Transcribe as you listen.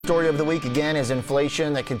story of the week again is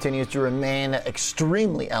inflation that continues to remain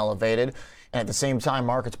extremely elevated. And at the same time,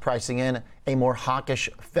 markets pricing in a more hawkish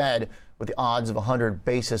Fed with the odds of 100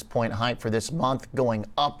 basis point hike for this month going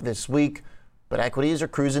up this week. But equities are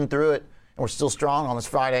cruising through it, and we're still strong on this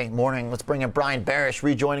Friday morning. Let's bring in Brian Barish,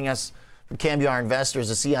 rejoining us from Cambiar Investors,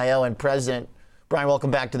 the CIO and president. Brian,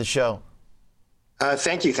 welcome back to the show.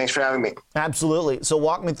 Thank you. Thanks for having me. Absolutely. So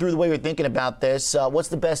walk me through the way you're thinking about this. What's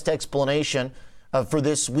the best explanation for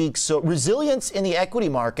this week's resilience in the equity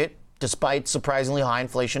market despite surprisingly high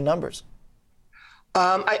inflation numbers?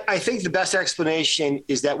 I think the best explanation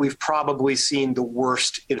is that we've probably seen the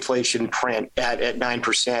worst inflation print at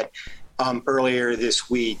 9% earlier this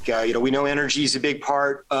week. We know energy is a big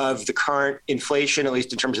part of the current inflation, at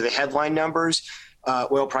least in terms of the headline numbers.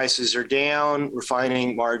 Oil prices are down,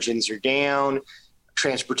 refining margins are down.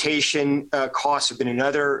 Transportation costs have been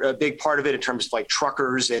another big part of it in terms of like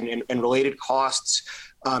truckers and related costs.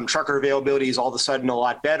 Trucker availability is all of a sudden a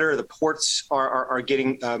lot better. The ports are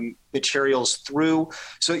getting materials through.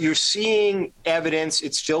 So you're seeing evidence,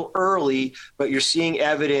 it's still early, but you're seeing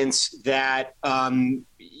evidence that the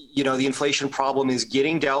inflation problem is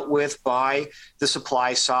getting dealt with by the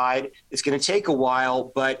supply side. It's going to take a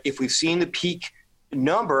while, but if we've seen the peak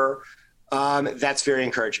number, that's very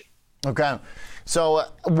encouraging. Okay. So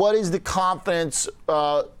what is the confidence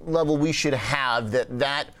level we should have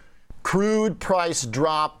that crude price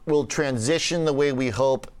drop will transition the way we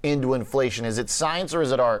hope into inflation? Is it science or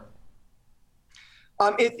is it art?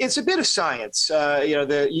 It's a bit of science.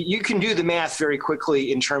 You can do the math very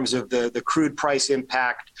quickly in terms of the crude price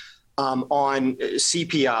impact on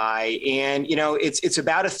CPI. And, it's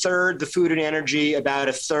about a third, the food and energy, about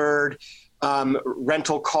a third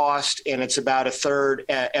rental cost, and it's about a third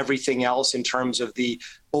everything else in terms of the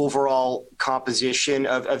overall composition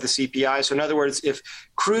of the CPI. So in other words, if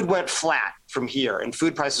crude went flat from here and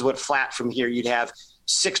food prices went flat from here, you'd have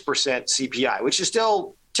 6% CPI, which is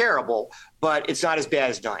still terrible, but it's not as bad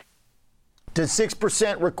as 9%. Does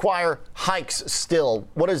 6% require hikes still?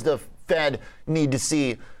 What does the Fed need to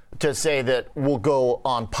see to say that we'll go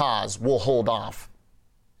on pause, we'll hold off?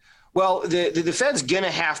 Well, the Fed's going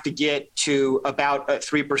to have to get to about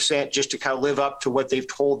 3% just to kind of live up to what they've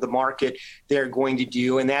told the market they're going to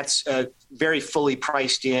do. And that's very fully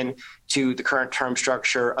priced in to the current term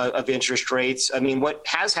structure of interest rates. I mean, what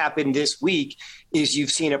has happened this week is you've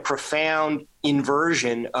seen a profound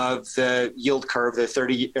inversion of the yield curve. The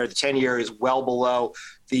 30 or the 10-year is well below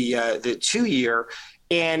the 2-year.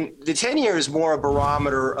 And the 10-year is more a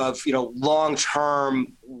barometer of,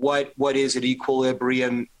 long-term, what is at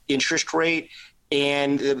equilibrium interest rate.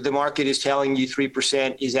 And the market is telling you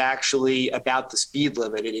 3% is actually about the speed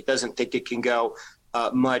limit, and it doesn't think it can go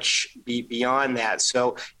much beyond that.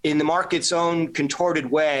 So in the market's own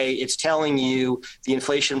contorted way, it's telling you the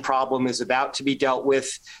inflation problem is about to be dealt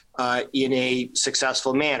with in a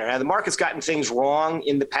successful manner. Now, the market's gotten things wrong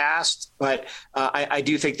in the past, but I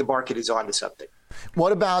do think the market is onto something.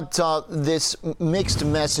 What about this mixed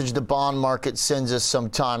message the bond market sends us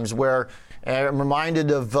sometimes, where I'm reminded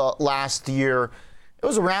of last year, it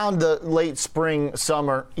was around the late spring,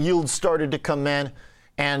 summer, yields started to come in,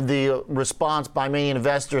 and the response by many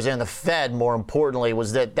investors and the Fed, more importantly,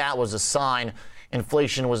 was that was a sign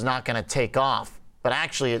inflation was not going to take off. But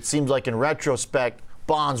actually, it seems like in retrospect,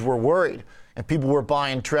 bonds were worried, and people were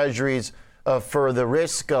buying treasuries for the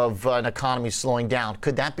risk of an economy slowing down.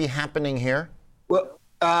 Could that be happening here?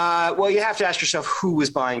 Well, you have to ask yourself who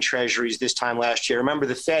was buying treasuries this time last year. Remember,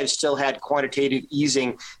 the Fed still had quantitative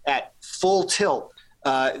easing at full tilt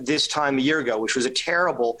this time a year ago, which was a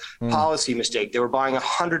terrible policy mistake. They were buying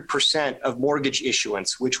 100% of mortgage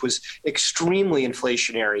issuance, which was extremely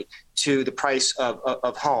inflationary to the price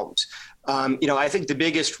of homes. I think the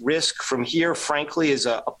biggest risk from here, frankly, is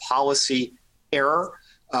a policy error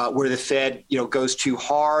where the Fed, goes too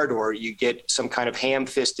hard, or you get some kind of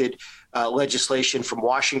ham-fisted legislation from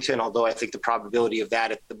Washington, although I think the probability of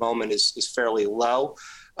that at the moment is fairly low.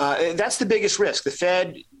 That's the biggest risk. The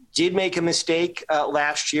Fed did make a mistake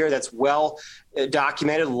last year. That's well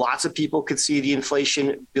documented. Lots of people could see the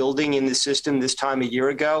inflation building in the system this time a year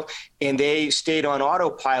ago, and they stayed on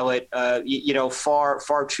autopilot,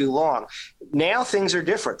 far too long. Now things are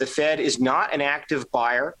different. The Fed is not an active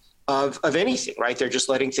buyer of anything, right? They're just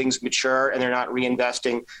letting things mature, and they're not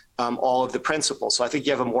reinvesting all of the principal. So I think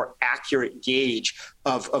you have a more accurate gauge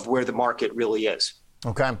of where the market really is.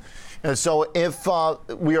 Okay. So if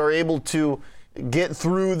we are able to get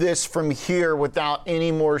through this from here without any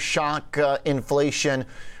more shock inflation,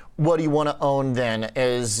 what do you want to own then?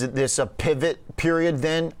 Is this a pivot period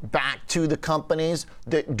then back to the companies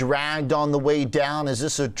that dragged on the way down? Is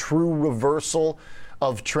this a true reversal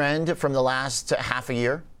of trend from the last half a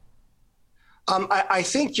year? I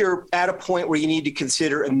think you're at a point where you need to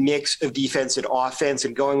consider a mix of defense and offense,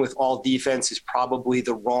 and going with all defense is probably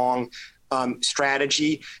the wrong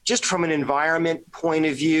strategy. Just from an environment point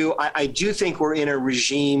of view, I do think we're in a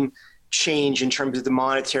regime change in terms of the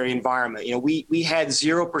monetary environment. You know, we had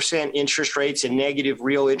 0% interest rates and negative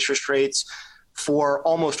real interest rates for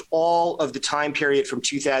almost all of the time period from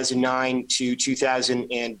 2009 to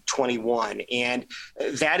 2021. And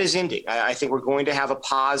that is ending. I think we're going to have a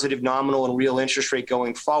positive nominal and real interest rate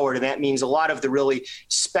going forward. And that means a lot of the really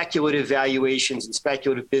speculative valuations and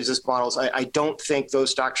speculative business models, I don't think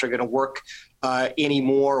those stocks are going to work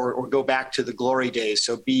anymore or go back to the glory days.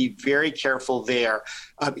 So be very careful there.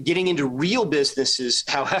 Getting into real businesses,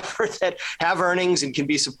 however, that have earnings and can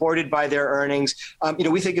be supported by their earnings,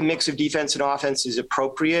 we think a mix of defense and offense is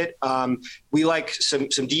appropriate. We like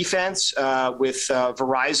some defense with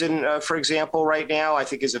Verizon, for example, right now, I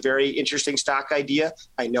think is a very interesting stock idea.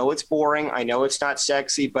 I know it's boring. I know it's not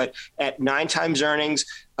sexy, but at 9 times earnings,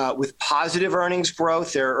 with positive earnings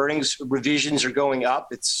growth, their earnings revisions are going up.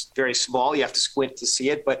 It's very small. You have to squint to see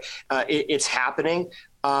it, but it's happening.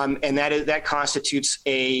 And that constitutes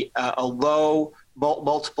a low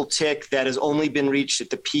multiple tick that has only been reached at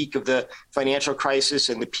the peak of the financial crisis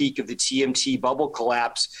and the peak of the TMT bubble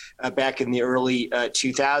collapse back in the early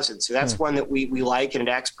 2000s. So that's one that we like, and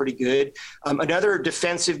it acts pretty good. Another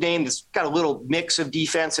defensive name that's got a little mix of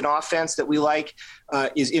defense and offense that we like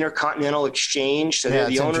is Intercontinental Exchange. So they're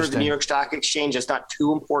the owner of the New York Stock Exchange. That's not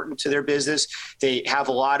too important to their business. They have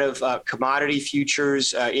a lot of commodity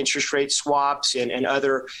futures, interest rate swaps, and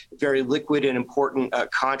other very liquid and important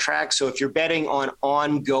contracts. So if you're betting on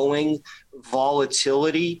ongoing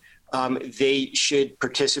volatility, they should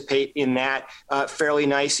participate in that fairly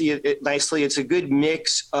nicely. It's a good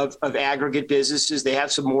mix of aggregate businesses. They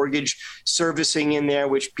have some mortgage servicing in there,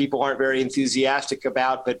 which people aren't very enthusiastic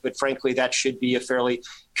about, but frankly, that should be a fairly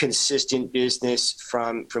consistent business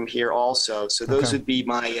from here also. So those would be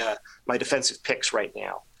my defensive picks right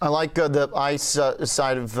now. I like the ICE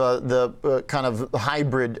side of the kind of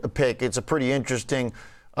hybrid pick. It's a pretty interesting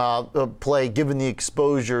play given the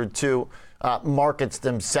exposure to markets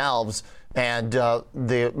themselves and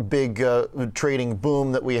the big trading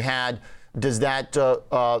boom that we had. Does that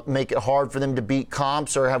make it hard for them to beat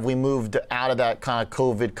comps, or have we moved out of that kind of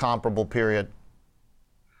COVID comparable period?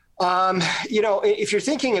 If you're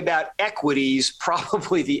thinking about equities,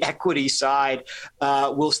 probably the equity side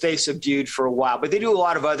will stay subdued for a while. But they do a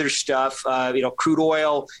lot of other stuff. Crude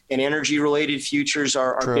oil and energy-related futures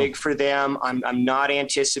are big for them. I'm not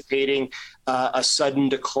anticipating a sudden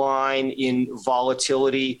decline in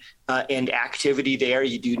volatility and activity there.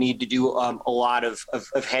 You do need to do a lot of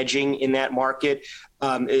hedging in that market.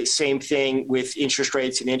 Same thing with interest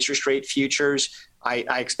rates and interest rate futures.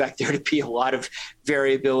 I expect there to be a lot of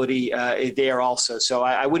variability there also. So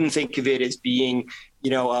I wouldn't think of it as being,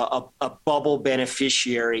 a bubble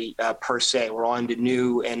beneficiary per se. We're on to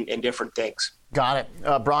new and different things. Got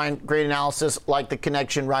it. Brian, great analysis. Like the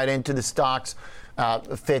connection right into the stocks.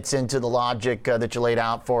 Fits into the logic that you laid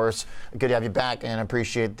out for us. Good to have you back, and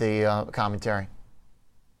appreciate the commentary.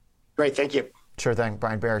 Great. Thank you. Sure thing.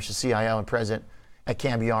 Brian Barish, the CIO and president at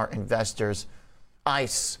Cambiar Investors.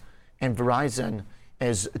 ICE and Verizon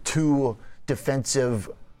as 2 defensive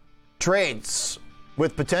trades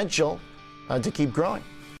with potential to keep growing.